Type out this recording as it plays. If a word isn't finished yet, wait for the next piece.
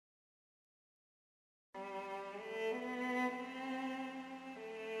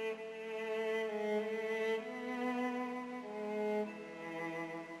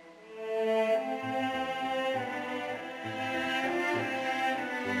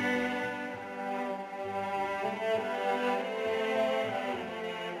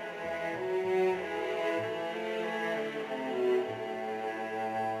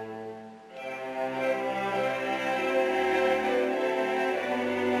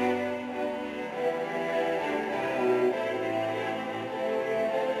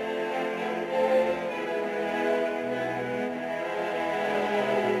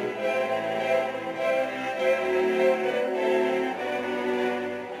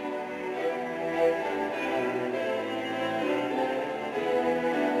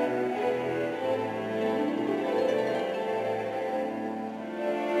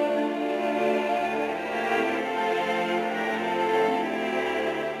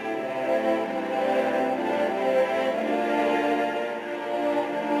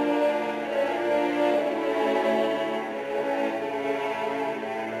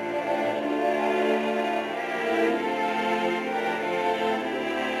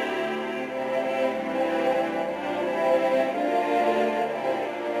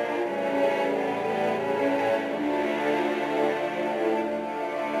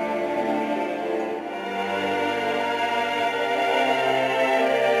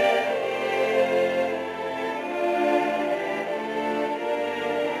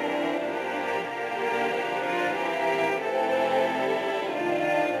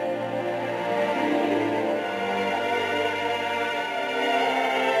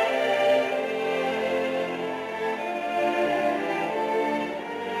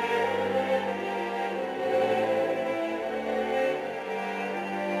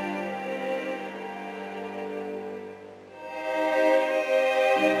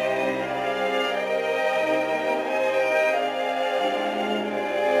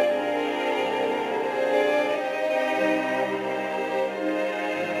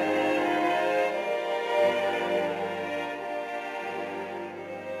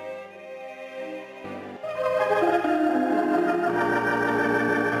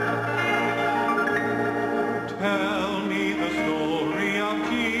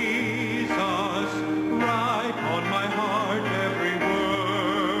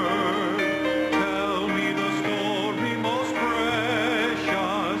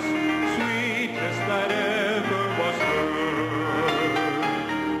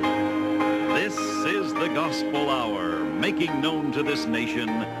making known to this nation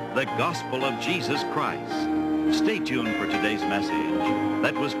the gospel of Jesus Christ. Stay tuned for today's message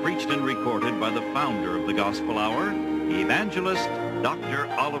that was preached and recorded by the founder of the Gospel Hour, evangelist Dr.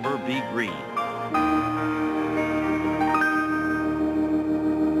 Oliver B. Greene.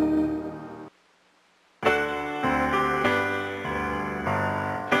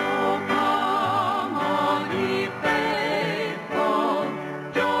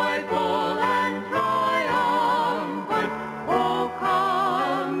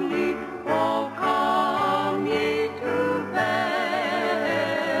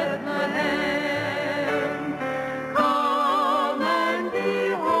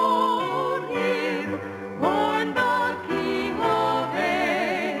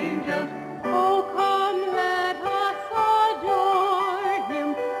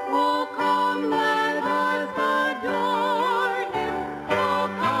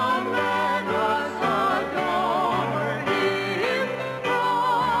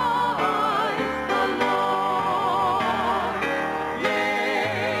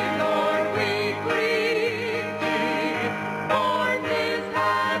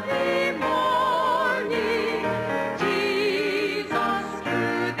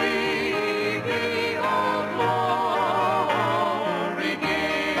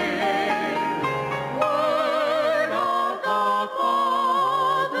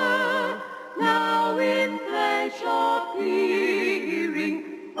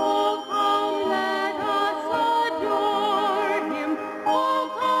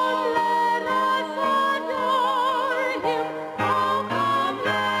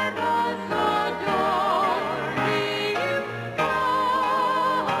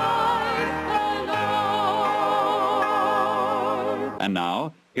 And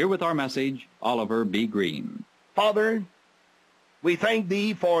now, here with our message, Oliver B. Greene. Father, we thank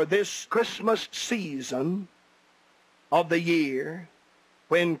Thee for this Christmas season of the year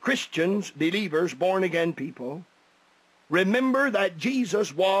when Christians, believers, born-again people, remember that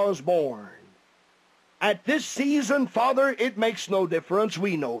Jesus was born. At this season, Father, it makes no difference.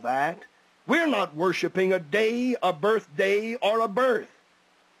 We know that. We're not worshiping a day, a birthday, or a birth.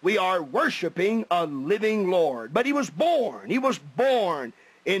 We are worshiping a living Lord. But He was born. He was born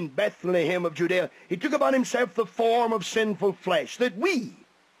in Bethlehem of Judea. He took upon Himself the form of sinful flesh, that we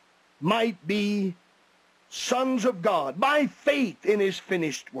might be sons of God by faith in His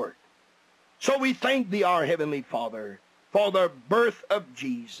finished work. So we thank Thee, our Heavenly Father, for the birth of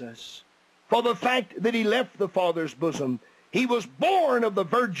Jesus, for the fact that He left the Father's bosom. He was born of the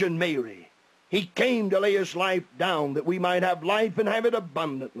Virgin Mary. He came to lay His life down that we might have life and have it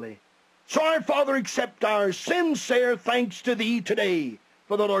abundantly. So our Father, accept our sincere thanks to Thee today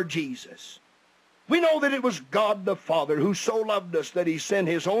for the Lord Jesus. We know that it was God the Father who so loved us that He sent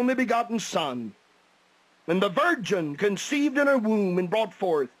His only begotten Son. And the Virgin conceived in her womb and brought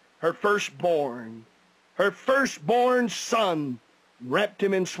forth her firstborn Son, wrapped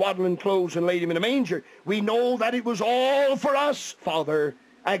Him in swaddling clothes and laid Him in a manger. We know that it was all for us, Father.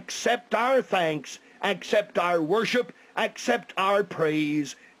 Accept our thanks, accept our worship, accept our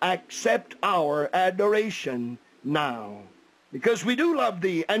praise, accept our adoration now. Because we do love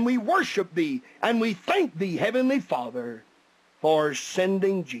Thee, and we worship Thee, and we thank Thee, Heavenly Father, for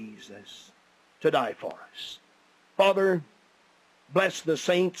sending Jesus to die for us. Father, bless the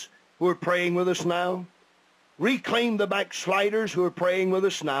saints who are praying with us now. Reclaim the backsliders who are praying with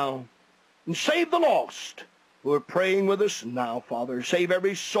us now. And save the lost who are praying with us now, Father. Save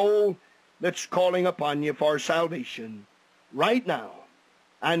every soul that's calling upon You for salvation right now.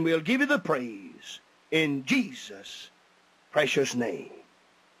 And we'll give You the praise in Jesus' precious name.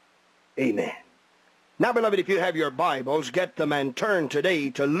 Amen. Now, beloved, if you have your Bibles, get them and turn today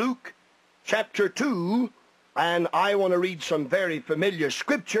to Luke chapter 2. And I want to read some very familiar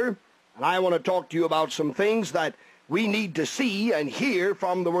scripture. And I want to talk to you about some things that we need to see and hear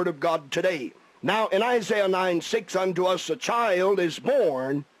from the Word of God today. Now, in Isaiah 9:6, unto us a child is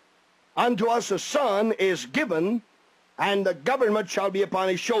born, unto us a son is given, and the government shall be upon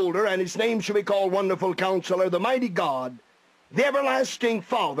His shoulder, and His name shall be called Wonderful Counselor, the Mighty God, the Everlasting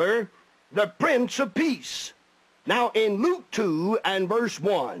Father, the Prince of Peace. Now, in Luke 2 and verse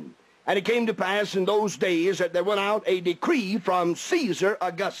 1, and it came to pass in those days that there went out a decree from Caesar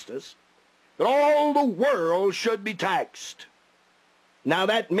Augustus that all the world should be taxed. Now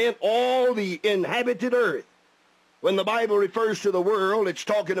that meant all the inhabited earth. When the Bible refers to the world, it's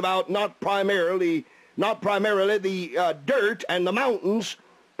talking about not primarily the dirt and the mountains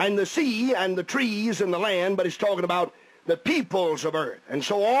and the sea and the trees and the land, but it's talking about the peoples of earth. And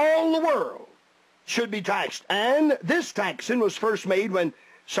so all the world should be taxed. And this taxing was first made when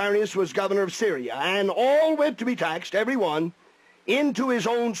Cyrus was governor of Syria, and all went to be taxed, every one, into his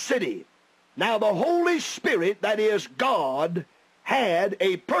own city. Now the Holy Spirit, that is God, had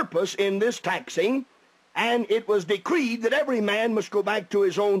a purpose in this taxing, and it was decreed that every man must go back to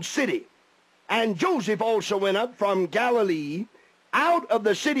his own city. And Joseph also went up from Galilee, out of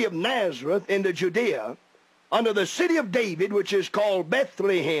the city of Nazareth into Judea, unto the city of David, which is called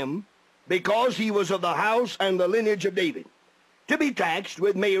Bethlehem, because he was of the house and the lineage of David, to be taxed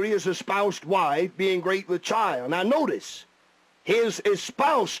with Mary, his espoused wife, being great with child. Now notice, his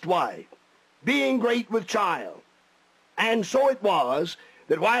espoused wife, being great with child. And so it was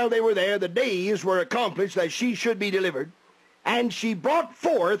that while they were there, the days were accomplished that she should be delivered. And she brought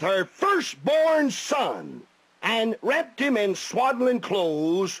forth her firstborn son, and wrapped him in swaddling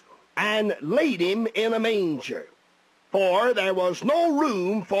clothes, and laid him in a manger. For there was no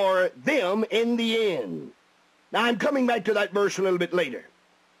room for them in the inn. Now I'm coming back to that verse a little bit later.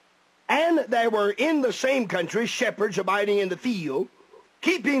 And there were in the same country shepherds abiding in the field,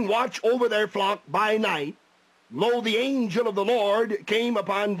 keeping watch over their flock by night. Lo, the angel of the Lord came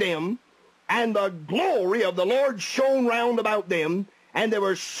upon them, and the glory of the Lord shone round about them, and they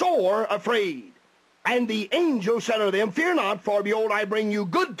were sore afraid. And the angel said unto them, Fear not, for behold, I bring you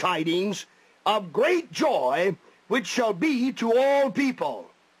good tidings of great joy, which shall be to all people.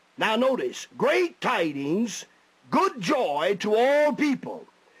 Now notice, great tidings, good joy to all people.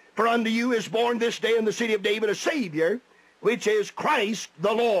 For unto you is born this day in the city of David a Savior, which is Christ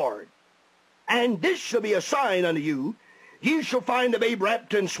the Lord. And this shall be a sign unto you. Ye shall find a babe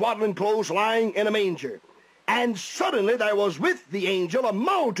wrapped in swaddling clothes, lying in a manger. And suddenly there was with the angel a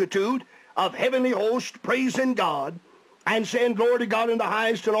multitude of heavenly hosts, praising God, and saying, Glory to God in the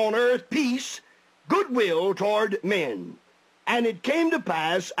highest, and on earth peace, goodwill toward men. And it came to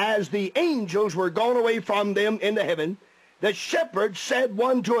pass, as the angels were gone away from them into heaven, the shepherds said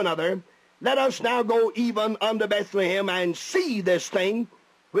one to another, Let us now go even unto Bethlehem, and see this thing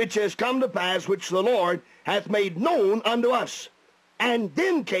which is come to pass, which the Lord hath made known unto us. And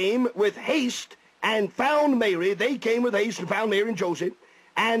then came with haste and found Mary. They came with haste and found Mary and Joseph,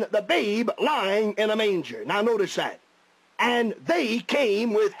 and the babe lying in a manger. Now notice that. And they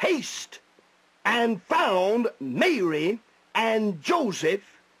came with haste and found Mary and Joseph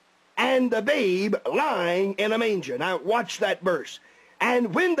and the babe lying in a manger. Now watch that verse.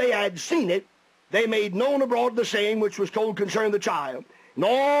 And when they had seen it, they made known abroad the saying which was told concerning the child. And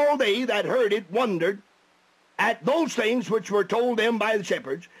all they that heard it wondered at those things which were told them by the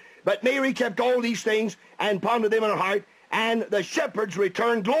shepherds. But Mary kept all these things and pondered them in her heart. And the shepherds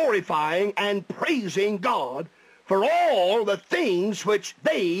returned glorifying and praising God for all the things which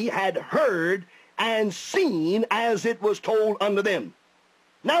they had heard and seen as it was told unto them.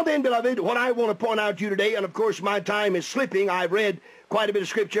 Now then, beloved, what I want to point out to you today, and of course my time is slipping. I've read quite a bit of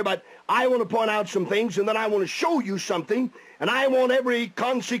Scripture, but I want to point out some things, and then I want to show you something, and I want every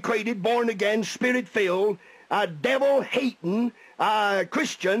consecrated, born-again, Spirit-filled, devil-hating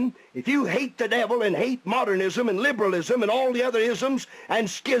Christian, if you hate the devil and hate modernism and liberalism and all the other isms and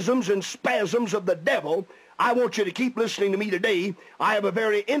schisms and spasms of the devil, I want you to keep listening to me today. I have a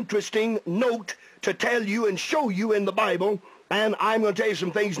very interesting note to tell you and show you in the Bible, and I'm going to tell you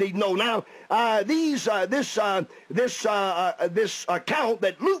some things you need to know. Now, this account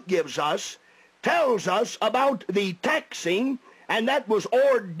that Luke gives us tells us about the taxing, and that was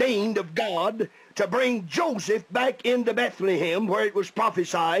ordained of God to bring Joseph back into Bethlehem, where it was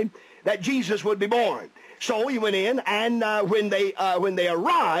prophesied that Jesus would be born. So he went in, and when they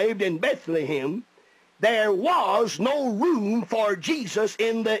arrived in Bethlehem, there was no room for Jesus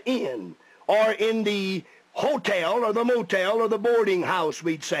in the inn, or in the hotel, or the motel, or the boarding house,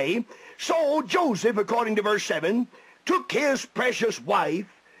 we'd say. So Joseph, according to verse 7, took his precious wife,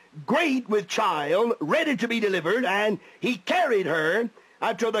 great with child, ready to be delivered, and he carried her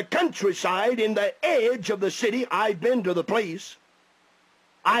to the countryside in the edge of the city. I've been to the place.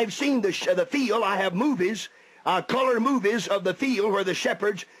 I've seen the field. I have movies, color movies of the field where the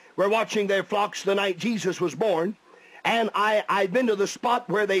shepherds were watching their flocks the night Jesus was born. And I've been to the spot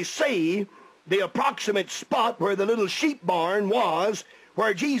where they say, the approximate spot where the little sheep barn was,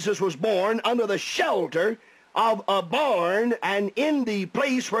 where Jesus was born, under the shelter of a barn, and in the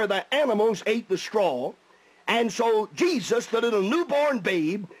place where the animals ate the straw. And so Jesus, the little newborn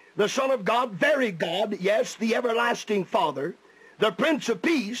babe, the Son of God, very God, yes, the everlasting Father, the Prince of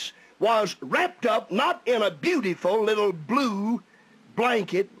Peace, was wrapped up not in a beautiful little blue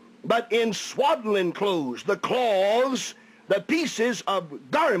blanket, but in swaddling clothes, the cloths, the pieces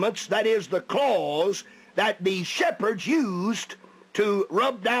of garments, that is the cloths that the shepherds used to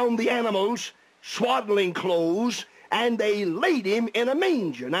rub down the animals, swaddling clothes, and they laid him in a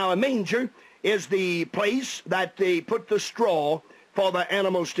manger. Now, a manger is the place that they put the straw for the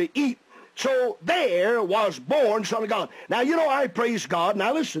animals to eat. So there was born Son of God. Now, you know, I praise God.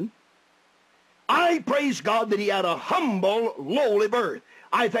 Now, listen. I praise God that he had a humble, lowly birth.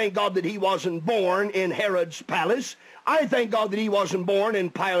 I thank God that he wasn't born in Herod's palace. I thank God that he wasn't born in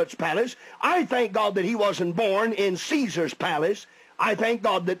Pilate's palace. I thank God that he wasn't born in Caesar's palace. I thank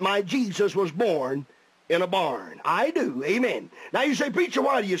God that my Jesus was born in a barn. I do. Amen. Now you say, preacher,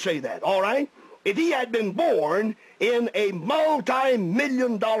 why do you say that? All right. If he had been born in a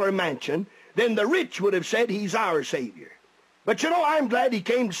multi-million-dollar mansion, then the rich would have said he's our Savior. But you know, I'm glad he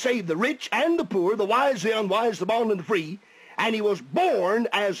came to save the rich and the poor, the wise, the unwise, the bond and the free. And he was born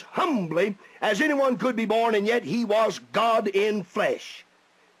as humbly as anyone could be born, and yet he was God in flesh.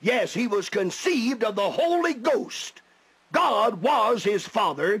 Yes, he was conceived of the Holy Ghost. God was his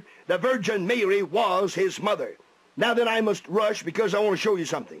father. The Virgin Mary was his mother. Now then, I must rush because I want to show you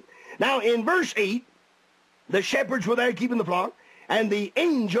something. Now, in verse 8, the shepherds were there keeping the flock, and the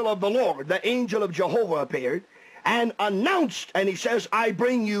angel of the Lord, the angel of Jehovah, appeared and announced, and he says, I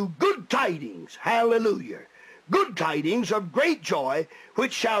bring you good tidings. Hallelujah. Good tidings of great joy,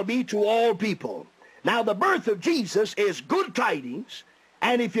 which shall be to all people. Now, the birth of Jesus is good tidings,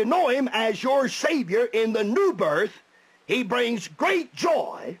 and if you know him as your Savior in the new birth, he brings great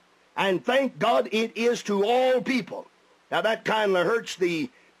joy, and thank God it is to all people. Now, that kind of hurts the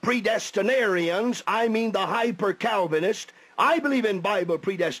predestinarians, I mean the hyper-Calvinist. I believe in Bible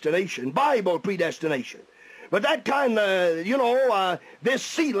predestination, But that kind of, you know, this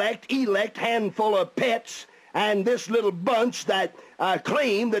select, elect handful of pets and this little bunch that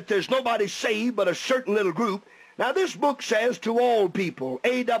claim that there's nobody saved but a certain little group. Now, this book says to all people,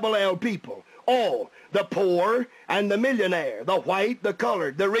 A-double-L people, all, the poor and the millionaire, the white, the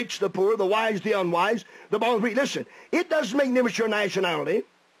colored, the rich, the poor, the wise, the unwise, the bond free. Listen, it doesn't make any difference your nationality.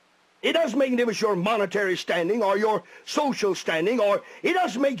 It doesn't make any difference your monetary standing or your social standing, or it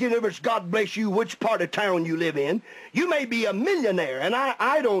doesn't make any difference, God bless you, which part of town you live in. You may be a millionaire, and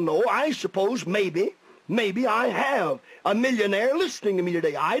I don't know, I suppose maybe I have a millionaire listening to me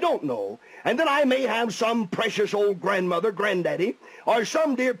today. I don't know. And then I may have some precious old grandmother, granddaddy, or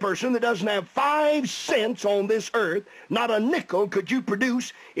some dear person that doesn't have 5 cents on this earth. Not a nickel could you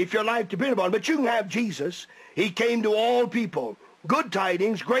produce if your life depended upon it. But you can have Jesus. He came to all people. Good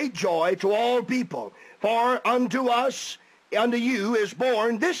tidings, great joy to all people. For unto us, unto you is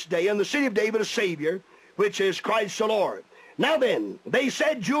born this day in the city of David a Savior, which is Christ the Lord. Now then, they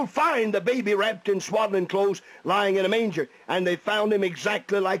said, you'll find the baby wrapped in swaddling clothes, lying in a manger. And they found him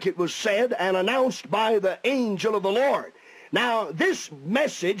exactly like it was said and announced by the angel of the Lord. Now, this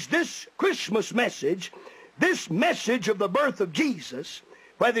message, this Christmas message, this message of the birth of Jesus,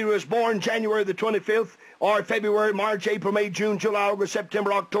 whether he was born January the 25th, or February, March, April, May, June, July, August,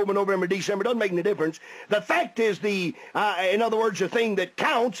 September, October, November, December, doesn't make any difference. The fact is in other words, the thing that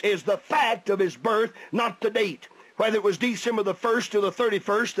counts is the fact of his birth, not the date. Whether it was December the 1st to the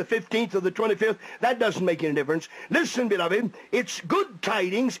 31st, the 15th or the 25th, that doesn't make any difference. Listen, beloved, it's good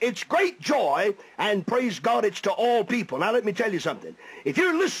tidings, it's great joy, and praise God, it's to all people. Now, let me tell you something. If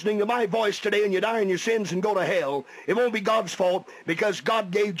you're listening to my voice today and you die in your sins and go to hell, it won't be God's fault because God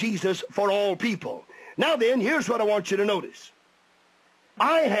gave Jesus for all people. Now then, here's what I want you to notice.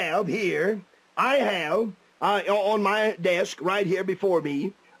 I have on my desk right here before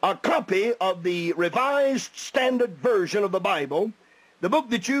me, a copy of the Revised Standard Version of the Bible, the book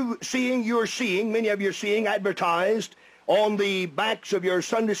that you're seeing, many of you are seeing advertised on the backs of your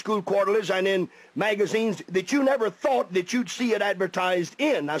Sunday school quarterlies and in magazines that you never thought that you'd see it advertised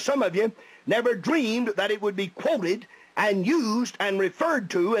in. Now, some of you never dreamed that it would be quoted and used and referred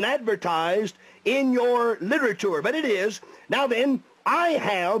to and advertised in your literature, but it is. Now then, I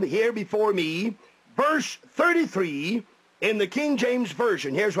have here before me verse 33 in the King James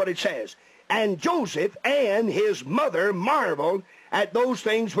Version. Here's what it says. And Joseph and his mother marveled at those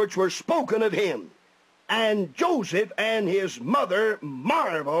things which were spoken of him. And Joseph and his mother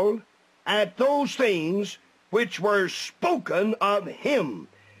marveled at those things which were spoken of him.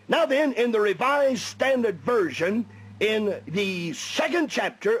 Now then, in the Revised Standard Version, in the 2nd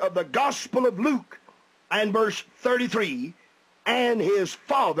chapter of the Gospel of Luke, and verse 33, and his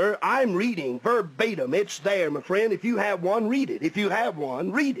father, I'm reading verbatim. It's there, my friend. If you have one, read it. If you have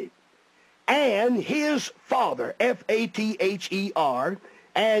one, read it. And his father, F-A-T-H-E-R,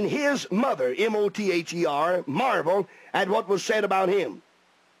 and his mother, M-O-T-H-E-R, marveled at what was said about him.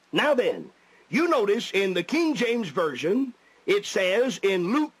 Now then, you notice in the King James Version, it says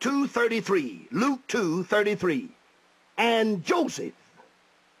in Luke 2:33, and Joseph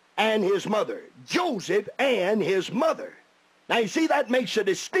and his mother. Joseph and his mother. Now you see, that makes a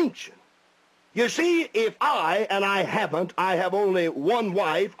distinction. You see, if I have only one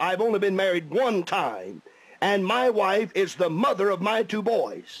wife, I've only been married one time, and my wife is the mother of my two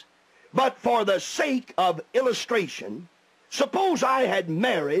boys. But for the sake of illustration, suppose I had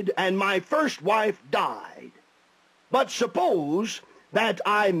married and my first wife died. But suppose that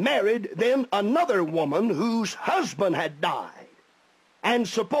I married then another woman whose husband had died. And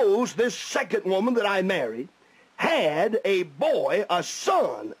suppose this second woman that I married had a boy, a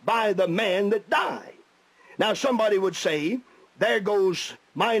son, by the man that died. Now somebody would say, there goes,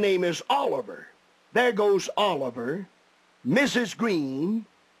 my name is Oliver. There goes Oliver, Mrs. Greene,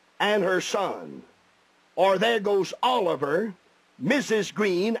 and her son. Or there goes Oliver, Mrs.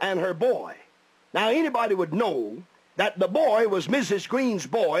 Greene, and her boy. Now anybody would know that the boy was Mrs. Greene's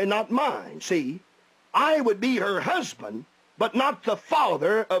boy, not mine. See, I would be her husband, but not the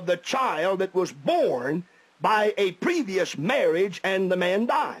father of the child that was born by a previous marriage and the man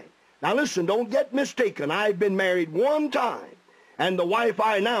died. Now listen, don't get mistaken. I've been married one time, and the wife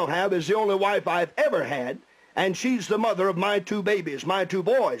I now have is the only wife I've ever had, and she's the mother of my two babies. My two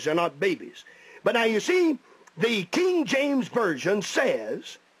boys are not babies. But now you see, the King James Version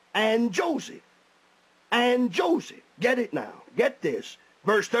says, and Joseph. And Joseph. Get it now. Get this.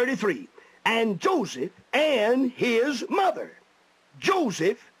 Verse 33. And Joseph and his mother.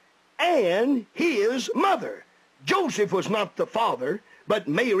 Joseph and his mother. Joseph was not the father, but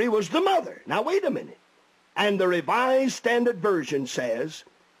Mary was the mother. Now wait a minute. And the Revised Standard Version says,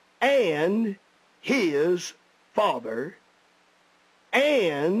 and his father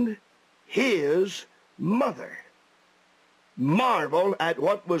and his mother. Marvel at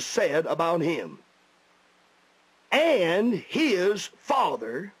what was said about him. And his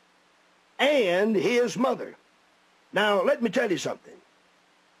father and his mother. Now let me tell you something.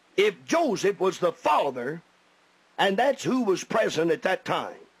 If Joseph was the father, and that's who was present at that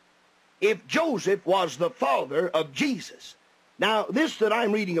time, if Joseph was the father of Jesus. Now this that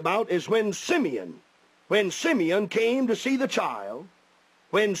I'm reading about is when Simeon came to see the child,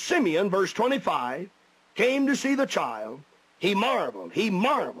 when Simeon, verse 25, came to see the child, he marveled,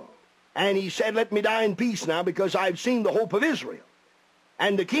 and he said, let me die in peace now, because I've seen the hope of Israel.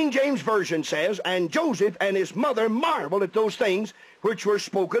 And the King James Version says, and Joseph and his mother marveled at those things which were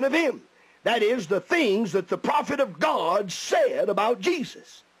spoken of him. That is, the things that the prophet of God said about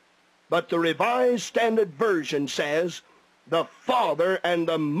Jesus. But the Revised Standard Version says, the father and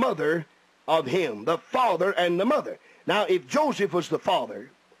the mother of him. The father and the mother. Now, if Joseph was the father,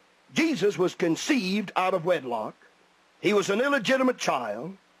 Jesus was conceived out of wedlock. He was an illegitimate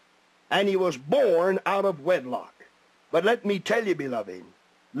child, and he was born out of wedlock. But let me tell you, beloved,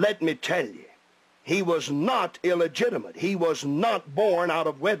 let me tell you, he was not illegitimate. He was not born out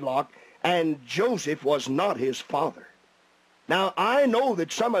of wedlock, and Joseph was not his father. Now, I know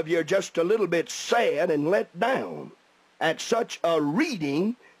that some of you are just a little bit sad and let down at such a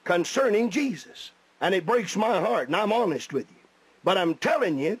reading concerning Jesus. And it breaks my heart, and I'm honest with you. But I'm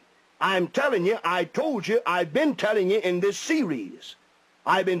telling you, I told you, I've been telling you in this series.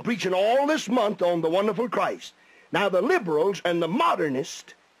 I've been preaching all this month on the wonderful Christ. Now the liberals and the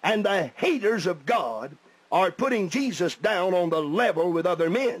modernists and the haters of God are putting Jesus down on the level with other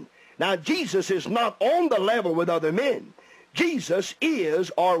men. Now Jesus is not on the level with other men. Jesus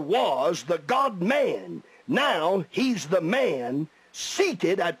is or was the God-man. Now he's the man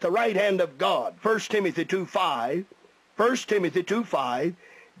seated at the right hand of God. 1 Timothy 2:5.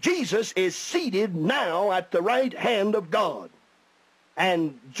 Jesus is seated now at the right hand of God.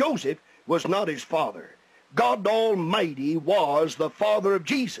 And Joseph was not his father. God Almighty was the father of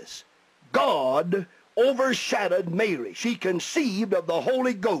Jesus. God overshadowed Mary. She conceived of the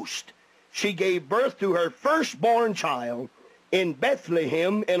Holy Ghost. She gave birth to her firstborn child in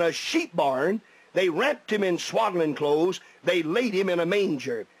Bethlehem in a sheep barn. They wrapped him in swaddling clothes. They laid him in a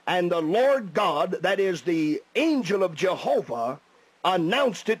manger. And the Lord God, that is the angel of Jehovah,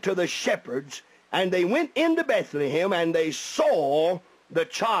 announced it to the shepherds. And they went into Bethlehem, and they saw the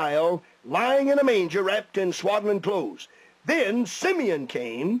child lying in a manger wrapped in swaddling clothes. Then Simeon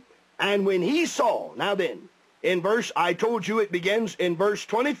came, and when he saw, now then, I told you it begins in verse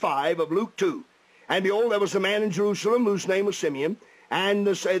 25 of Luke 2. And behold, there was a man in Jerusalem whose name was Simeon, and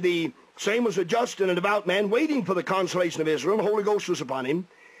the same was a just and a devout man, waiting for the consolation of Israel. The Holy Ghost was upon him.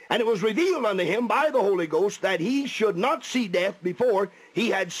 And it was revealed unto him by the Holy Ghost that he should not see death before he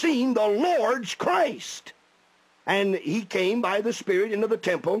had seen the Lord's Christ. And he came by the Spirit into the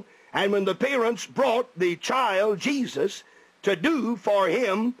temple, and when the parents brought the child Jesus to do for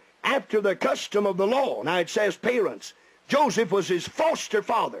him after the custom of the law. Now it says parents. Joseph was his foster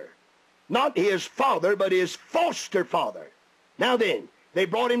father. Not his father, but his foster father. Now then, they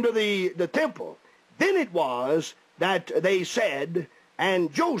brought him to the temple. Then it was that they said,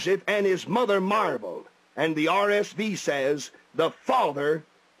 and Joseph and his mother marveled. And the RSV says, the father,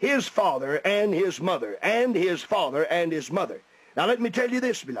 his father, and his mother, and his father, and his mother. Now let me tell you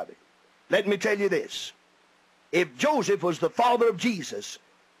this, beloved. Let me tell you this. If Joseph was the father of Jesus,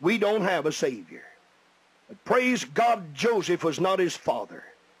 we don't have a Savior. But praise God, Joseph was not his father.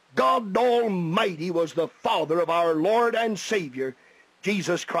 God Almighty was the Father of our Lord and Savior,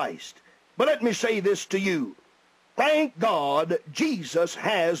 Jesus Christ. But let me say this to you. Thank God Jesus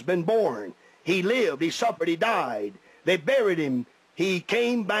has been born. He lived, he suffered, he died. They buried him. He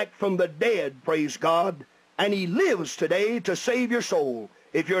came back from the dead, praise God. And he lives today to save your soul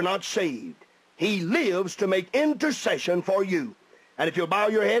if you're not saved. He lives to make intercession for you. And if you'll bow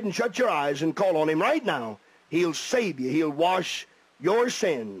your head and shut your eyes and call on him right now, he'll save you. He'll wash your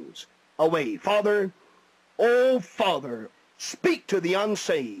sins away. Father, oh Father, speak to the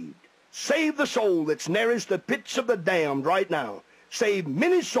unsaved. Save the soul that's nearest the pits of the damned right now. Save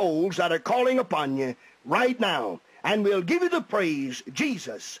many souls that are calling upon you right now. And we'll give you the praise,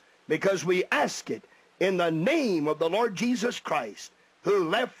 Jesus, because we ask it in the name of the Lord Jesus Christ, who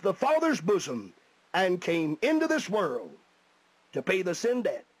left the Father's bosom and came into this world to pay the sin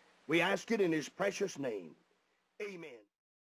debt. We ask it in his precious name. Amen.